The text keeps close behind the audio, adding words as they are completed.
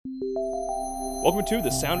Welcome to The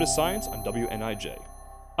Sound of Science on WNIJ.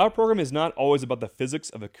 Our program is not always about the physics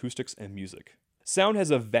of acoustics and music. Sound has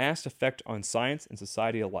a vast effect on science and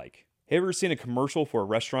society alike. Have you ever seen a commercial for a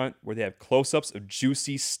restaurant where they have close-ups of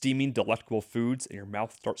juicy, steaming, delectable foods and your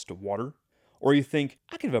mouth starts to water? Or you think,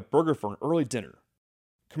 I could have a burger for an early dinner.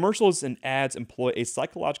 Commercials and ads employ a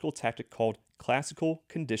psychological tactic called classical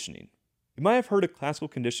conditioning. You might have heard of classical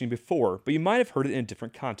conditioning before, but you might have heard it in a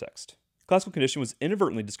different context. Classical conditioning was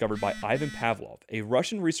inadvertently discovered by Ivan Pavlov, a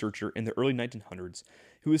Russian researcher in the early 1900s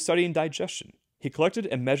who was studying digestion. He collected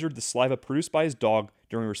and measured the saliva produced by his dog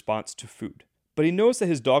during response to food. But he noticed that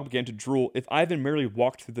his dog began to drool if Ivan merely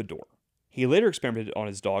walked through the door. He later experimented on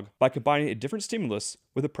his dog by combining a different stimulus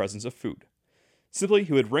with the presence of food. Simply,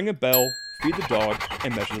 he would ring a bell, feed the dog,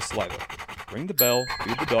 and measure the saliva. Ring the bell,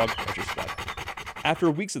 feed the dog, measure saliva. After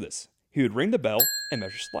weeks of this, he would ring the bell and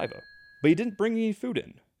measure saliva. But he didn't bring any food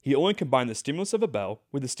in. He only combined the stimulus of a bell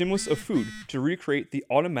with the stimulus of food to recreate the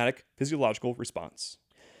automatic physiological response.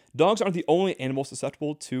 Dogs aren't the only animals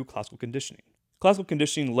susceptible to classical conditioning. Classical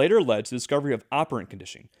conditioning later led to the discovery of operant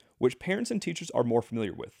conditioning, which parents and teachers are more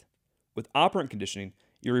familiar with. With operant conditioning,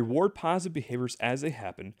 you reward positive behaviors as they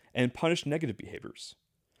happen and punish negative behaviors.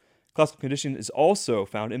 Classical conditioning is also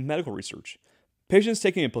found in medical research. Patients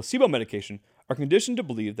taking a placebo medication are conditioned to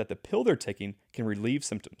believe that the pill they're taking can relieve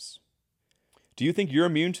symptoms. Do you think you're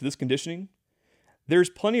immune to this conditioning? There's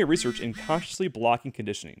plenty of research in consciously blocking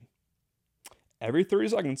conditioning. Every 30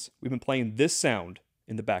 seconds, we've been playing this sound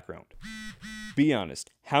in the background. Be honest,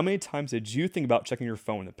 how many times did you think about checking your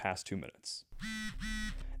phone in the past 2 minutes?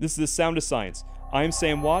 This is The Sound of Science. I'm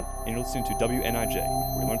Sam Watt, and you're listening to WNIJ,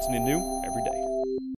 where you learn something new every day.